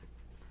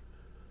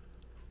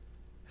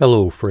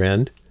Hello,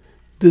 friend.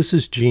 This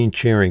is Gene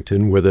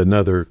Charrington with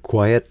another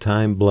Quiet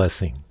Time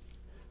Blessing.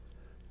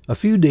 A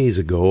few days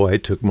ago, I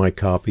took my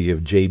copy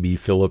of J.B.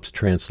 Phillips'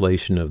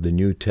 translation of the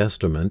New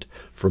Testament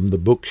from the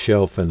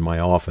bookshelf in my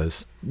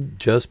office,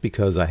 just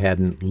because I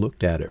hadn't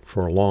looked at it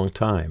for a long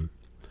time.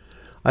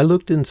 I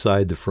looked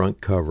inside the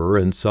front cover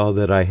and saw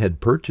that I had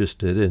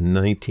purchased it in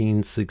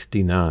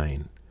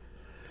 1969.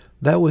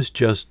 That was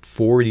just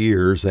 4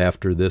 years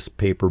after this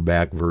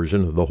paperback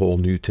version of the whole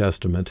New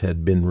Testament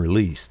had been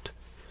released.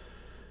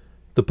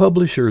 The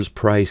publisher's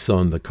price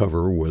on the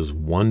cover was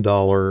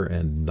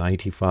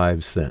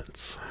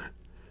 $1.95.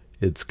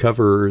 Its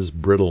cover is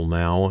brittle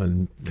now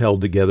and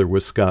held together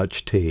with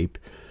Scotch tape,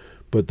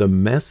 but the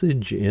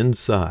message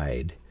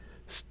inside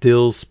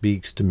still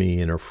speaks to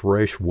me in a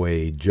fresh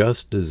way,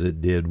 just as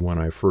it did when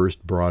I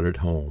first brought it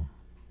home.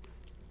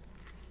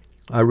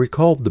 I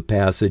recalled the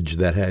passage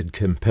that had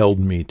compelled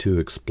me to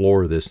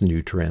explore this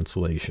new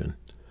translation.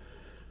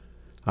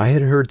 I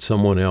had heard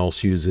someone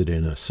else use it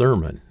in a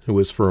sermon. It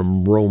was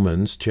from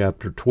Romans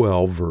chapter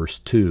 12, verse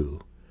 2.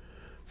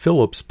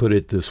 Phillips put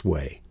it this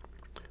way: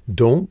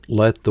 "Don't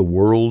let the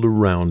world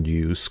around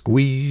you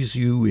squeeze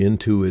you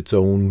into its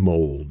own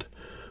mold,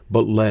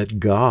 but let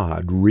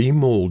God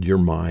remold your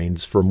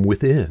minds from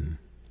within."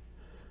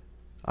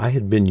 I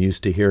had been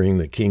used to hearing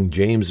the King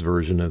James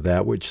version of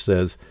that, which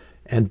says,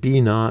 "And be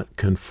not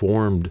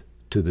conformed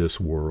to this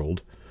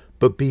world,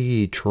 but be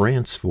ye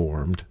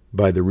transformed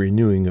by the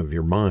renewing of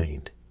your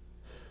mind."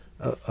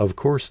 Of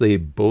course, they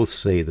both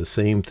say the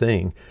same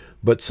thing,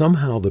 but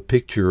somehow the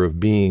picture of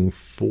being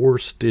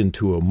forced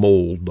into a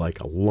mold like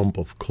a lump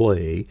of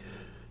clay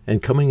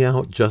and coming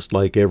out just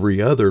like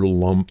every other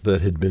lump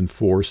that had been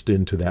forced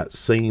into that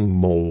same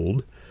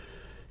mold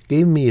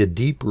gave me a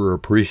deeper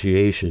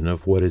appreciation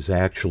of what is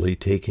actually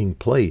taking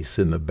place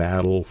in the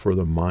battle for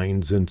the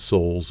minds and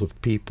souls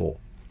of people.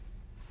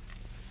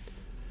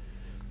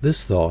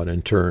 This thought,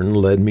 in turn,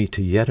 led me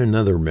to yet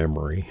another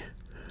memory.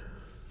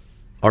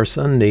 Our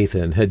son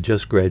Nathan had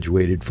just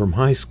graduated from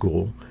high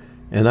school,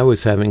 and I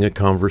was having a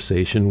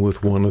conversation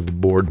with one of the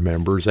board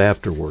members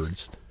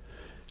afterwards.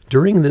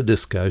 During the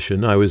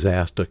discussion, I was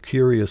asked a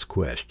curious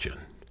question.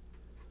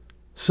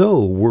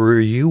 "So, were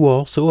you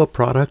also a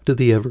product of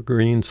the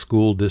Evergreen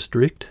School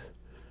District?"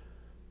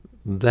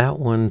 That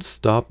one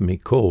stopped me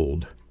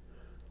cold.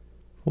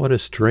 What a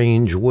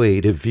strange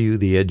way to view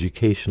the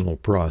educational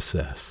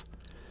process.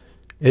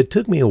 It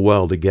took me a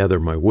while to gather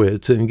my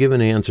wits and give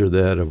an answer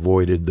that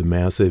avoided the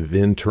massive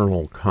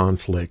internal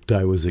conflict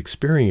I was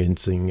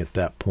experiencing at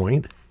that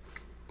point.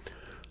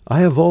 I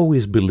have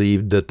always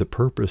believed that the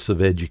purpose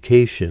of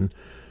education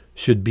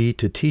should be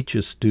to teach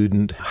a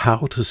student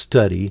how to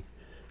study,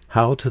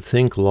 how to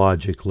think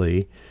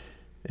logically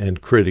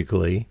and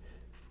critically,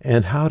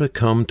 and how to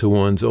come to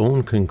one's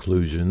own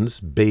conclusions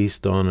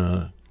based on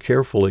a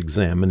careful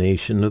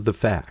examination of the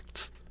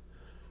facts.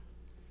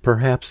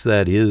 Perhaps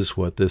that is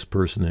what this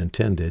person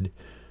intended,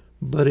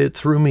 but it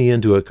threw me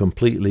into a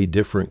completely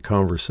different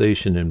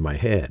conversation in my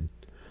head.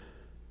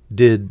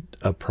 Did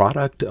a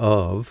product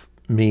of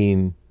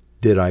mean,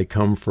 did I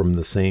come from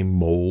the same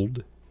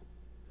mold?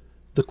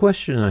 The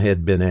question I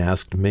had been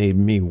asked made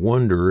me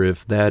wonder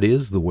if that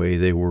is the way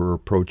they were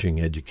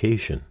approaching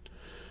education.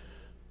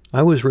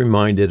 I was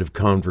reminded of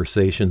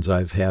conversations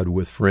I've had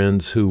with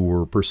friends who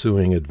were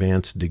pursuing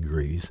advanced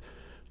degrees.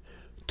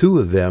 2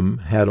 of them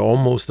had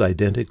almost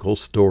identical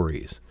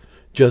stories.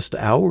 Just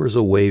hours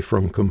away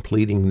from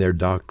completing their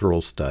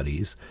doctoral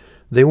studies,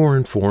 they were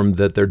informed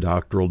that their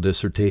doctoral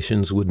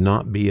dissertations would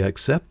not be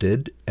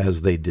accepted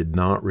as they did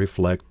not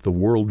reflect the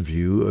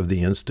worldview of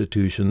the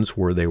institutions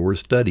where they were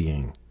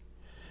studying.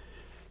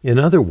 In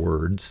other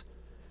words,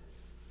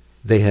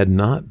 they had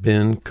not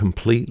been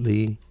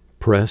completely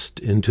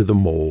pressed into the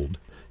mold,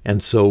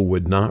 and so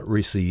would not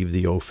receive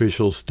the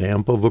official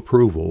stamp of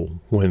approval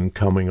when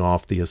coming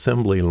off the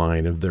assembly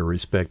line of their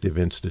respective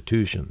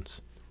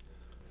institutions.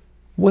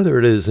 Whether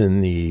it is in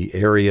the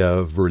area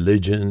of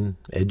religion,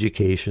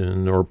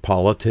 education, or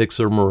politics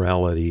or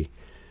morality,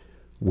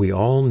 we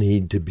all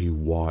need to be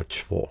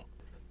watchful.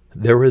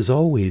 There is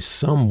always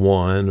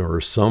someone or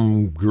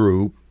some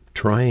group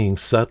trying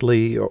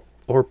subtly,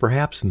 or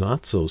perhaps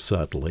not so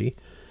subtly,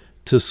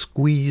 to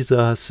squeeze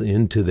us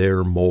into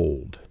their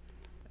mold.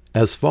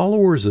 As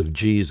followers of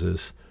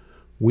Jesus,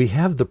 we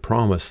have the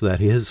promise that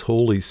His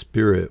Holy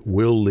Spirit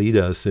will lead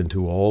us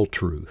into all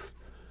truth.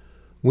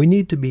 We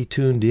need to be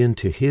tuned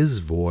into His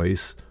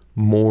voice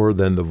more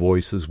than the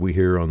voices we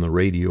hear on the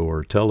radio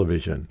or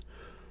television,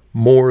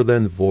 more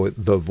than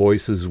the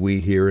voices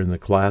we hear in the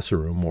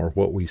classroom or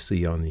what we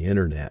see on the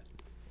internet.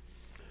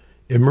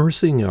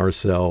 Immersing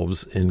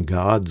ourselves in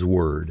God's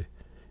Word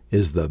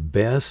is the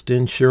best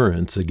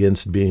insurance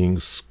against being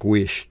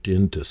squished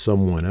into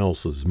someone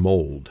else's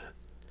mold.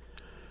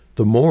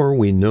 The more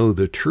we know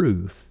the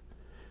truth,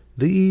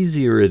 the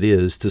easier it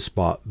is to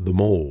spot the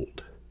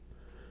mold.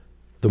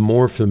 The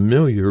more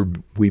familiar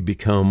we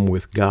become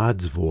with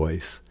God's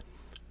voice,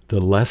 the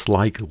less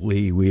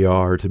likely we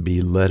are to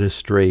be led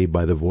astray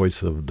by the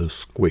voice of the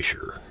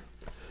squisher.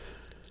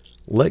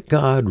 Let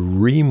God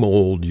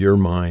remold your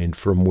mind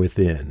from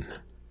within.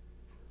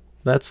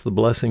 That's the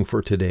blessing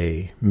for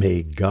today.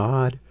 May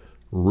God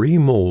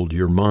remold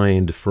your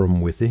mind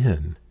from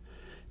within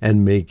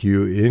and make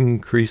you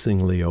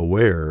increasingly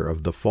aware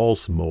of the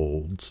false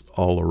molds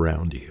all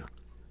around you.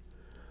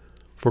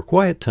 For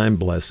Quiet Time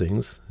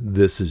Blessings,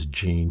 this is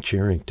Gene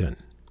Charrington.